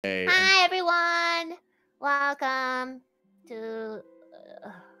Hi everyone! Welcome to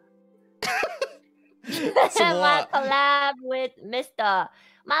my collab with Mysta.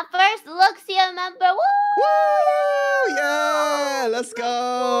 My first Luxia member. Woo! Woo! Yeah! Let's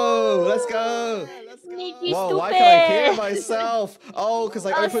go! Let's go! Whoa, why can I hear myself? Oh, because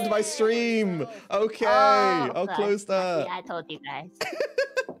I opened my stream. Okay, I'll close that. I told you guys.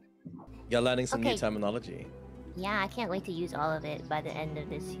 You're learning some new terminology. Yeah, I can't wait to use all of it by the end of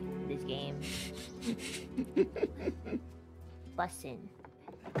this game. Bussin'.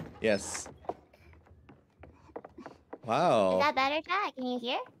 Yes. Wow. Is that better, Jack? Can you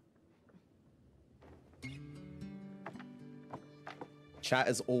hear? Chat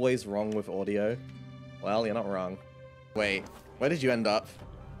is always wrong with audio. Well, you're not wrong. Wait, where did you end up?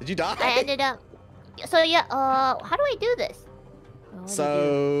 Did you die? I ended up... So yeah, how do I do this?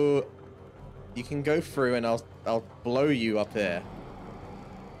 So... You can go through and I'll blow you up here.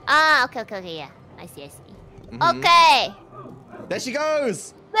 Ah, okay, yeah. I see. Okay! There she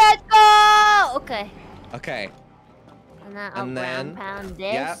goes! Let's go! Okay. Okay. And then I'll ground pound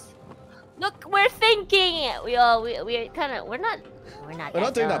this. Yep. Look, we're thinking! We're not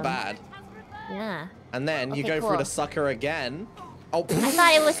doing that bad. Yeah. And then you go through the sucker again. Oh,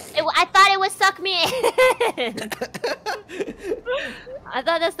 I thought it would suck me in. I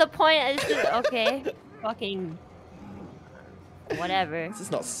thought that's the point. It's just, okay. Fucking... Whatever. This is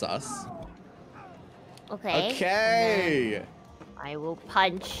not sus. Okay. Okay. I will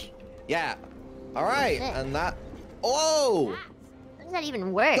punch. Yeah. All right. And that... Oh! How does that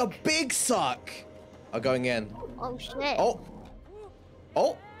even work? The big suck! Oh, going in. Oh, shit. Oh!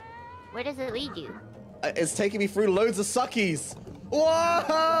 Where does it lead you? It's taking me through loads of suckies.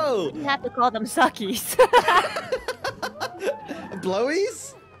 Whoa! You have to call them suckies.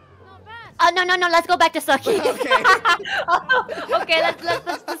 Blowies? Oh, no, let's go back to suckies. Okay. Okay,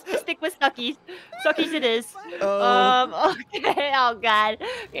 let's stick with suckies. Suckies it is. Okay, oh god.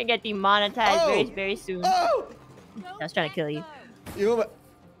 We're gonna get demonetized very soon. Oh! I was trying to kill you. You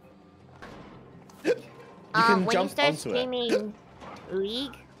can when jump you start onto screaming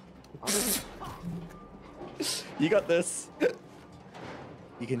League. You got this.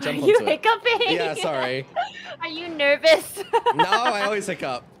 You can jump Are onto you it. hiccuping? Yeah, sorry. Are you nervous? No, I always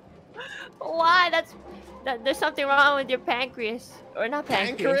hiccup. Why? There's something wrong with your pancreas. Or not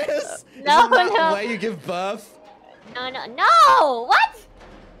pancreas. Pancreas? No, Isn't that no. where you give birth? No! What?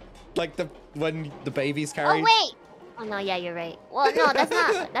 Like when the baby's carried? Oh wait! Oh no, yeah, you're right. Well, no,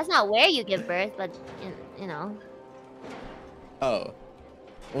 that's not where you give birth, but you know. Oh.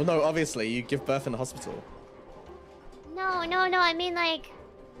 Well, no, obviously you give birth in the hospital. No, I mean like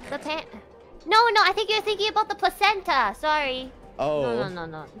the No, I think you're thinking about the placenta. Sorry. Oh. No.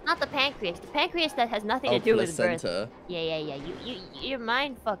 Not the pancreas. The pancreas that has nothing to do with birth. Yeah. You're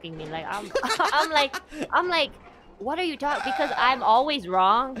mind fucking me. Like I'm like, what are you talking? Because I'm always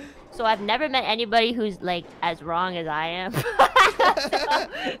wrong. So I've never met anybody who's like as wrong as I am. So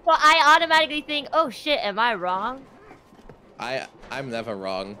I automatically think, oh shit, am I wrong? I'm never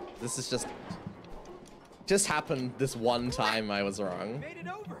wrong. This is just happened this one time I was wrong.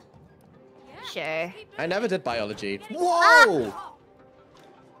 Sure. I never did biology. Whoa!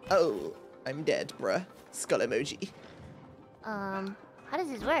 Oh, I'm dead, bruh. Skull emoji. How does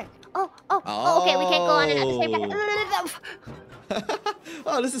this work? Oh, okay, we can't go on it at the same time.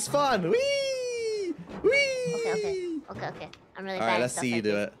 Oh, this is fun. Whee! Whee! Okay. I'm really bad. Alright, let's see you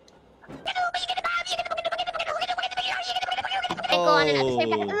do it. Go on it at the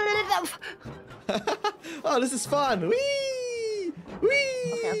same time. Oh, this is fun. Whee!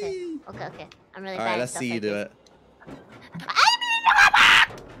 Whee! Okay. I'm really bad. Alright, let's see you do it.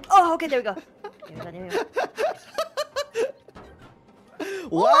 Oh, okay, there we go. There we go.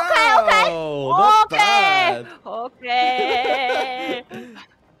 Wow! Okay.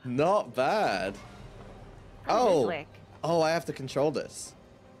 Not bad. How does this work? Oh, I have to control this.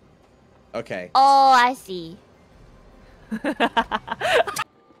 Okay. Oh, I see.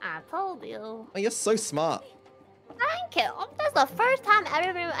 I told you. Oh, you're so smart. Thank you. That's the first time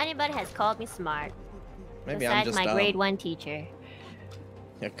anybody has called me smart. Maybe I'm just my dumb. grade 1 teacher.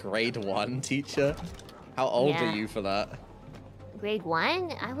 A grade 1 teacher? How old are you for that? Grade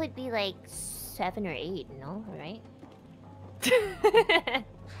 1? I would be like 7 or 8, no? Right?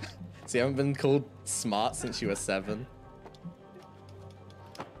 So you haven't been called smart since you were 7?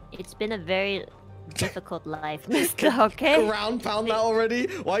 It's been a very difficult life, Mysta, okay? Ground pound that already?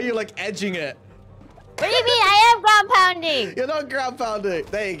 Why are you like edging it? What do you mean? I am ground pounding! You're not ground pounding!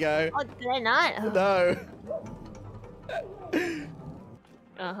 There you go. Oh, did I not? No.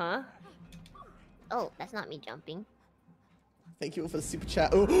 Uh-huh. Oh, that's not me jumping. Thank you all for the super chat.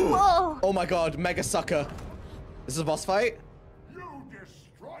 Oh, oh my god, mega sucker. This is a boss fight?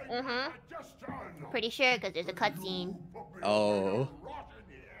 Pretty sure, because there's a cutscene. Oh.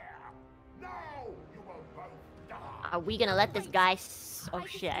 Are we gonna let this guy... Oh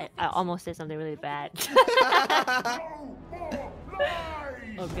shit, I almost said something really bad.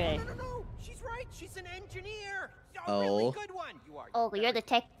 Okay. No, she's right. She's an engineer. Oh. Really good one. You are. Oh, you're the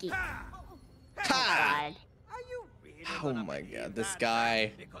techie. Ha! God. Are you really Oh my god, this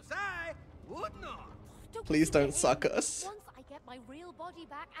guy. Because I would not. Please don't suck us. Once I get my real body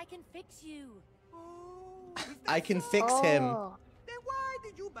back, I can fix you. I can fix him. Then why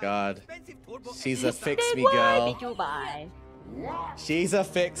did you buy God. expensive turbo She's a engine? fix me Why girl. did you buy? She's a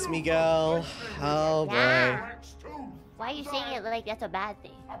fix me girl. Oh boy. Yeah. Why are you saying it like that's a bad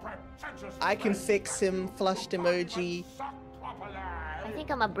thing? I can fix him. Flushed emoji. I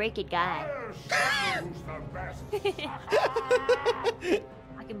think I'm a break it guy. I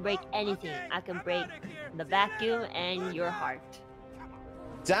can break anything. I can break the vacuum and your heart.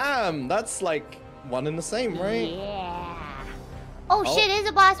 Damn, that's like one and the same, right? Yeah. Oh shit, it is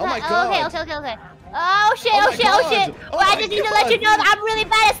a boss fight. Oh my god. Okay. Oh shit, oh shit. Oh Well, I just need to let you know that I'm really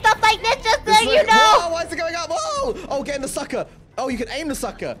bad at stuff like this, just so you know. Whoa, why is it going up? Whoa! Oh, getting the sucker. Oh, you can aim the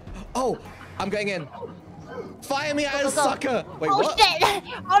sucker. Oh, I'm going in. Fire me at a sucker. Wait, oh what? Shit!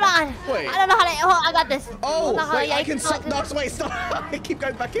 Hold on. Wait. I don't know how to. Oh, I got this. Oh, wait, I can suck. No, wait, stop. I keep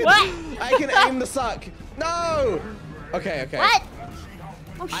going back in. What? I can aim the suck. No. Okay. What?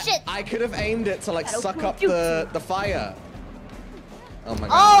 Oh shit. I could have aimed it to like suck up the fire. Oh my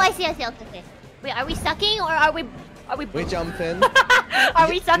god. Oh, I see. Okay. Wait, are we sucking or are we? We're jumping. Are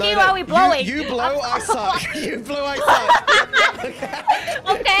we sucking or are we blowing? You blow, I suck. You blow, I suck.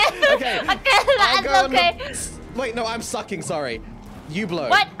 Okay. That's okay. Wait, no, I'm sucking. Sorry. You blow.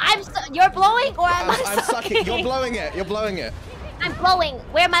 What? You're blowing or am I I'm sucking. You're blowing it. I'm blowing.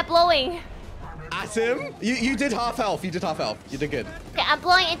 Where am I blowing? At him. You did half health. You did good. Okay, I'm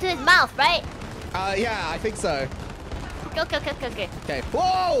blowing into his mouth, right? Yeah, I think so. Okay. Okay.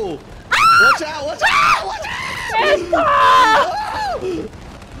 Whoa! Ah! Watch out!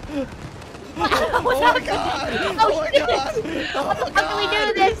 Oh my god! How do we do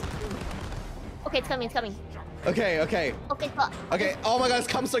this? Okay, it's coming. Okay. Okay, fuck. Okay. Oh my god, it's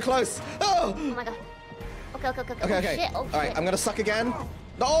come so close. Oh my god. Okay. Shit. Oh, Alright, shit. I'm gonna suck again.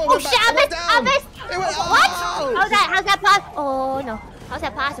 No, Oh shit, I missed! It went What? out. How's that possible? Oh no. How's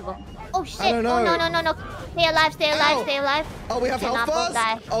that possible? Oh shit. I don't know. Oh no. Stay alive. Oh, we have health Cannot both bars?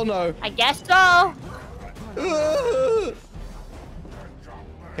 die. Oh no. I guess so.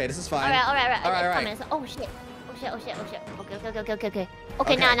 Okay, this is fine. Alright. Oh shit.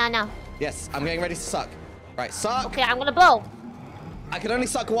 Okay, now. Yes, I'm getting ready to suck. Right, suck. Okay, I'm gonna blow. I can only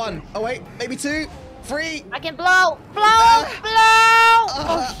suck one. Oh wait, maybe two, three. I can blow. Oh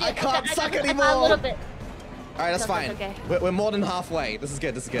shit. I can't suck anymore. A little bit. Alright, that's fine. Okay. We're more than halfway. This is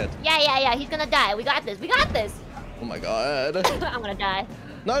good. Yeah. He's gonna die. We got this. Oh my god. I'm gonna die.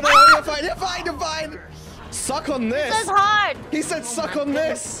 No, you're fine. Suck on this. This is hard. He said suck on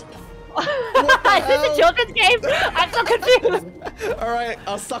this. Is this a children's game? I'm so confused. Alright,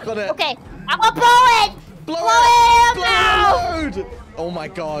 I'll suck on it. Okay, I'm gonna blow it. Blow it now. Load. Oh my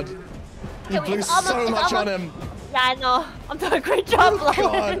god. You Okay, blew it's so much on him. Yeah, I know. I'm doing a great job God.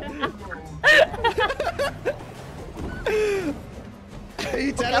 blowing. Are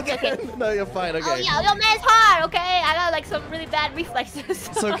you dead again? Okay. No, you're fine. Okay. Oh yeah, your man's hard. Okay, I got like some really bad reflexes.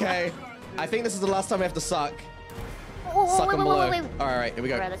 It's okay. I think this is the last time we have to suck. Oh, Suck and blow. wait. Alright, here we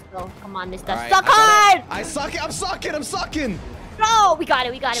go. Alright, let's go. Come on, Mysta. Right, Suck I got hard! it. I'm sucking. No, we got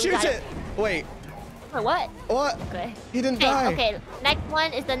it. Shoot it. Wait. Wait, what? What? Okay. He didn't die. Okay, next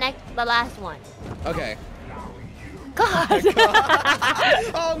one is the last one. Okay. God.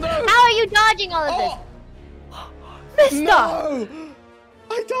 Oh no. How are you dodging all of this? Mysta! No!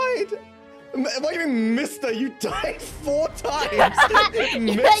 I died! What do you mean, Mysta? You died 4 times!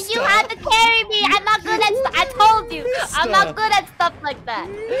 Mysta! You had to carry me! I'm not good at I told you! Mysta. I'm not good at stuff like that!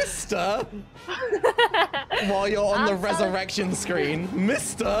 Mysta? While you're on the resurrection screen.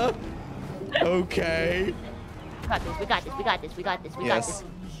 Mysta? Okay. We got this.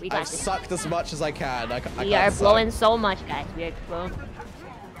 I've sucked as much as I can. We are blowing so much, guys. We are blowing.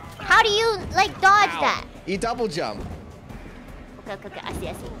 How do you, like, dodge that? You double jump. Okay. I see.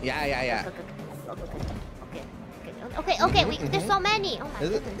 Yeah. Okay. There's so many. Oh my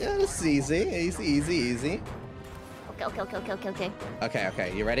goodness. Yeah, this is easy. Okay.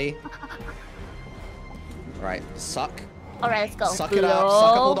 Okay, you ready? Right, suck. Alright, let's go. Suck it up,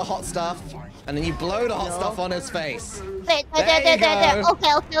 suck up all the hot stuff, and then you blow the hot stuff on his face. There. Okay.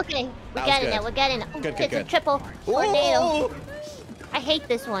 We're getting it. Good. It's a triple tornado. hate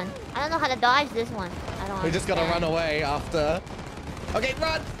this one. I don't know how to dodge this one. I don't. We just gotta run away after. Okay,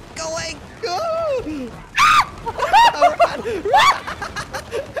 run! Go away! Go! Oh, run!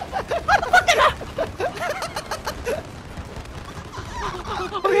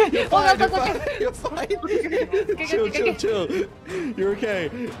 You're fine, you're fine. Chill. You're okay.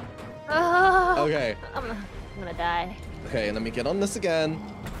 Okay. I'm gonna die. Okay, let me get on this again.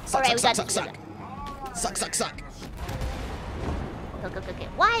 Suck. Okay.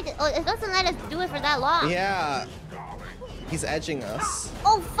 Why? Oh, it doesn't let us do it for that long. Yeah. He's edging us.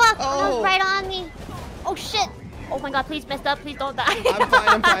 Oh, fuck. Oh. That was right on me. Oh, shit. Oh, my God. Please, Mysta. Please don't die.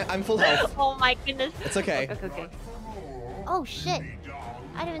 I'm fine. I'm full health. Oh, my goodness. It's okay. Okay. Oh, shit.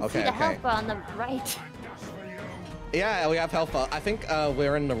 I didn't see the health bar on the right. Yeah, we have health bar. I think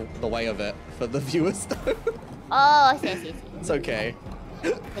we're in the way of it for the viewers, though. Oh, I see. It's okay.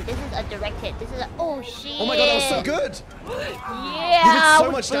 Okay, this is a direct hit. This is a... Oh, shit. Oh my god, that was so good! Yeah, you did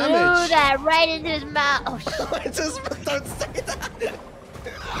so much damage. Blew that right into his mouth. Oh, shit. Don't say that.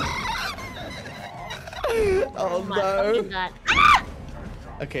 Oh my no. God.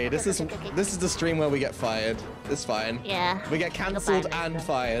 Okay, this is the stream where we get fired. It's fine. Yeah. We get cancelled and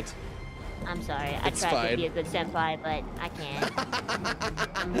fired. I'm sorry. I tried to be a good senpai, but I can't.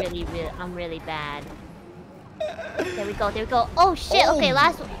 I'm really bad. There we go. Oh shit! Oh. Okay,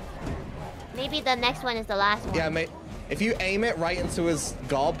 last one. Maybe the next one is the last one. Yeah, mate. If you aim it right into his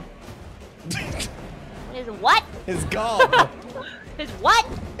gob. His what? His gob. His what?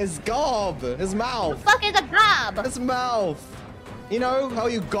 His gob. His mouth. The fuck is a gob? His mouth. You know how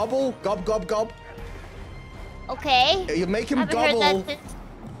you gobble? Gob. Okay. You make him Haven't gobble heard that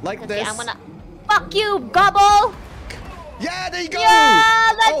like this. I'm gonna... Fuck you, gobble! Yeah, there you go!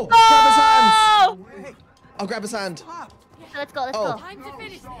 Yeah, let's go! Grab his hand! I'll grab his hand. Let's go. Time to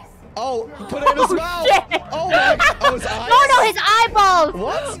finish this. Oh, put it in his mouth! Shit. Oh my... Oh, his eyes? No, his eyeballs!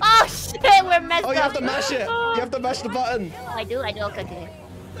 What? Oh shit, we're messed up. Oh, you have to mash it. You have to mash the button. Oh, I do. Okay.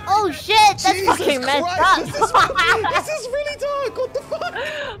 Oh shit, that's Jesus fucking messed Christ, up. This is really dark. What the fuck?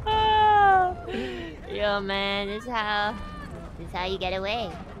 Yo, man, this is how you get away.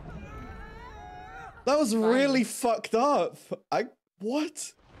 That was really fucked up.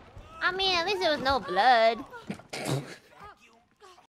 What? I mean, at least there was no blood.